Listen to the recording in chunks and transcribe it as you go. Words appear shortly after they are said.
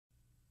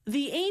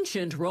The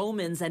ancient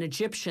Romans and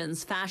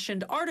Egyptians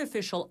fashioned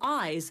artificial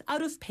eyes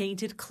out of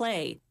painted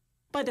clay.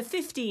 By the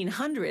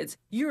 1500s,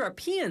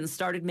 Europeans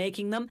started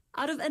making them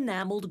out of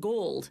enameled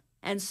gold,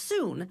 and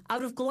soon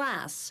out of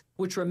glass,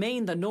 which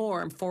remained the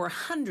norm for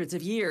hundreds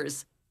of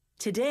years.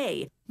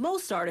 Today,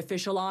 most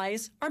artificial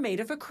eyes are made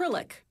of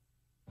acrylic.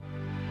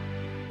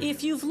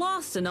 If you've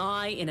lost an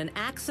eye in an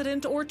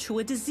accident or to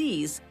a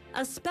disease,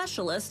 a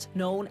specialist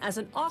known as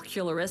an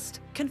ocularist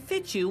can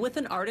fit you with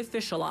an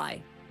artificial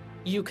eye.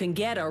 You can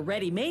get a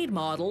ready-made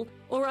model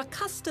or a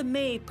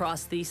custom-made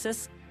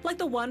prosthesis like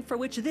the one for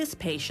which this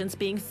patient's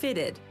being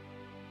fitted.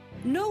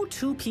 No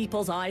two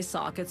people's eye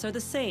sockets are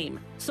the same,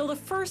 so the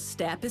first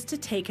step is to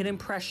take an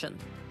impression.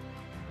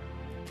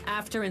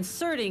 After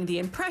inserting the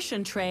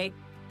impression tray,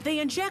 they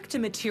inject a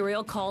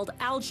material called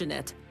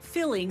alginate,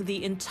 filling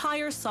the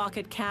entire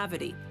socket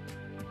cavity.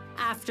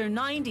 After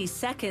 90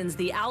 seconds,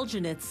 the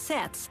alginate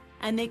sets,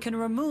 and they can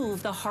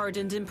remove the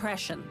hardened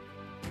impression.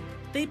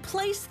 They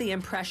place the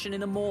impression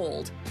in a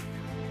mold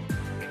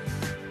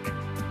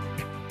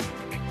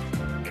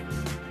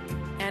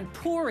and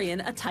pour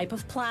in a type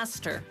of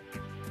plaster.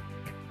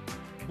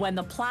 When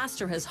the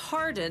plaster has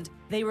hardened,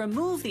 they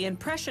remove the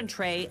impression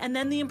tray and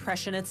then the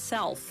impression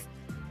itself.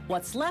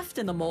 What's left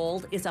in the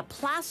mold is a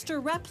plaster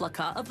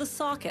replica of the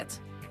socket.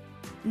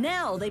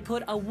 Now they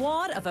put a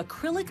wad of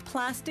acrylic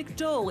plastic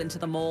dough into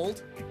the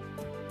mold,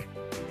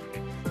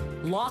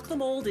 lock the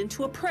mold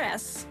into a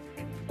press,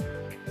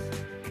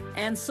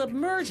 and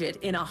submerge it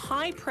in a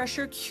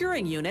high-pressure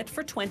curing unit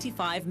for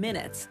 25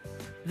 minutes.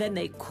 Then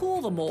they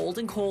cool the mold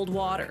in cold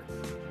water.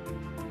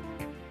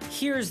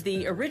 Here's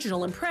the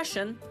original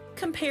impression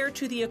compared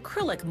to the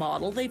acrylic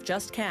model they've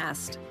just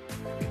cast.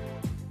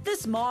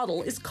 This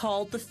model is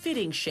called the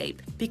fitting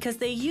shape because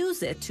they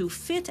use it to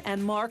fit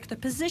and mark the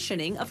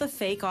positioning of the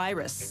fake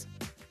iris.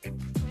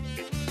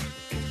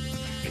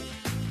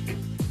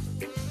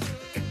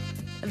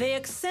 They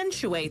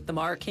accentuate the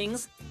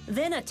markings,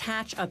 then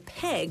attach a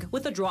peg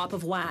with a drop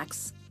of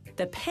wax.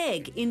 The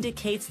peg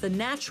indicates the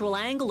natural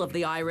angle of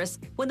the iris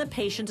when the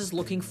patient is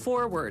looking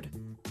forward.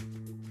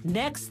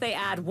 Next, they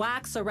add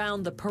wax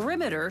around the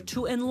perimeter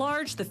to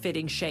enlarge the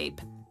fitting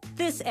shape.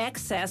 This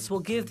excess will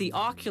give the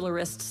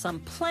ocularist some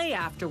play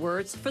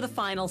afterwards for the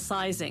final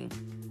sizing.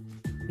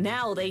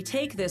 Now they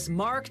take this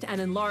marked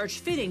and enlarged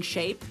fitting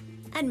shape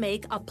and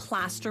make a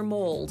plaster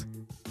mold.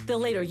 They'll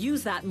later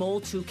use that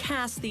mold to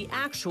cast the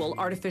actual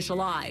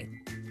artificial eye.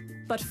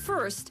 But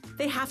first,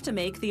 they have to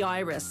make the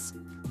iris.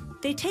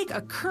 They take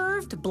a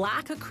curved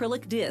black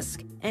acrylic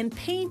disc and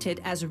paint it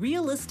as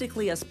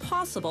realistically as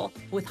possible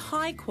with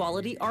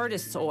high-quality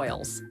artist's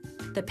oils.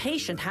 The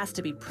patient has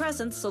to be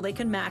present so they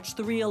can match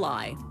the real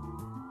eye.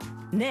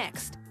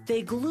 Next,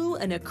 they glue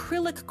an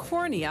acrylic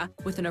cornea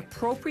with an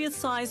appropriate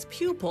size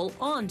pupil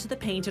onto the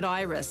painted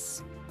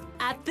iris.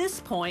 At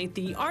this point,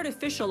 the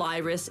artificial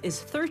iris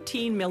is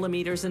 13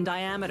 millimeters in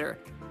diameter.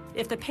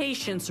 If the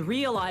patient's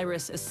real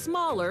iris is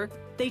smaller,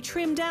 they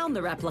trim down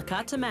the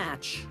replica to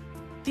match.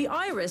 The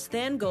iris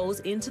then goes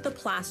into the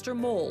plaster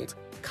mold,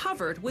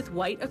 covered with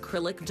white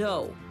acrylic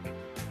dough.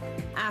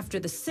 After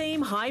the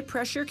same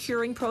high-pressure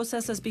curing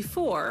process as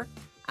before,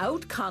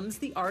 out comes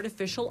the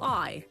artificial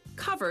eye,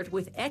 covered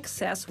with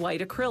excess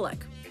white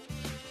acrylic.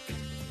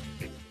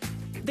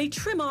 They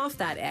trim off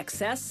that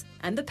excess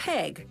and the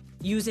peg,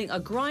 using a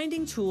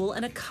grinding tool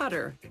and a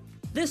cutter.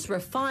 This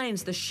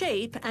refines the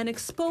shape and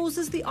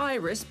exposes the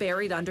iris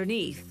buried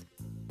underneath.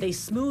 They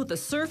smooth the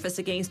surface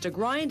against a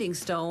grinding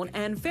stone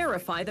and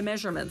verify the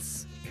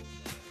measurements.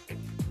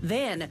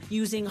 Then,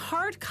 using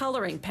hard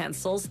coloring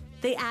pencils,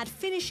 they add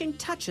finishing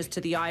touches to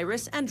the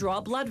iris and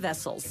draw blood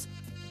vessels.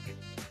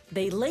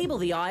 They label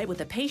the eye with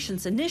the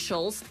patient's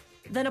initials,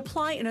 then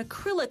apply an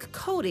acrylic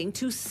coating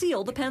to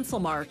seal the pencil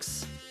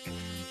marks.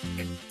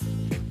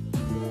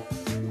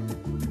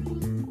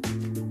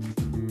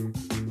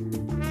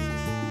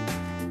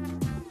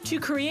 To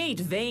create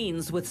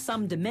veins with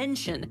some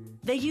dimension,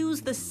 they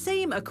use the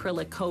same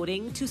acrylic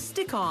coating to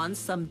stick on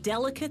some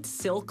delicate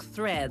silk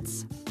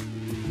threads.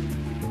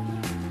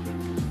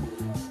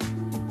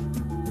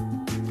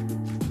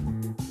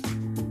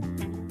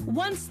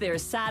 Once they're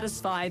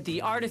satisfied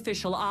the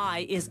artificial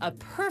eye is a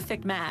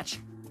perfect match,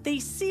 they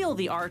seal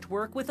the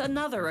artwork with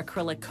another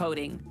acrylic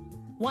coating.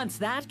 Once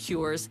that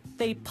cures,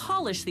 they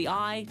polish the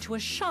eye to a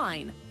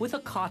shine with a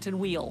cotton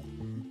wheel.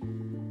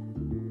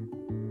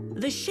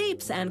 The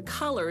shapes and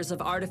colors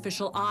of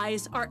artificial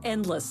eyes are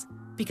endless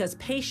because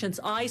patients'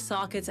 eye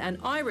sockets and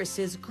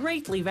irises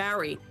greatly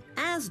vary,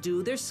 as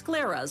do their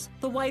scleras,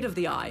 the white of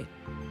the eye.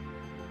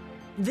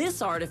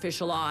 This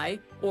artificial eye,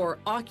 or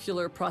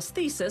ocular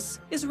prosthesis,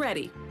 is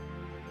ready.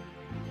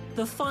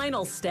 The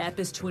final step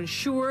is to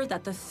ensure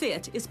that the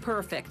fit is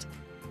perfect.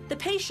 The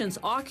patient's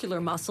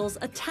ocular muscles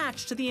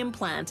attach to the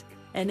implant,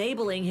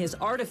 enabling his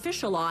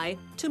artificial eye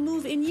to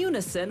move in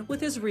unison with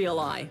his real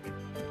eye.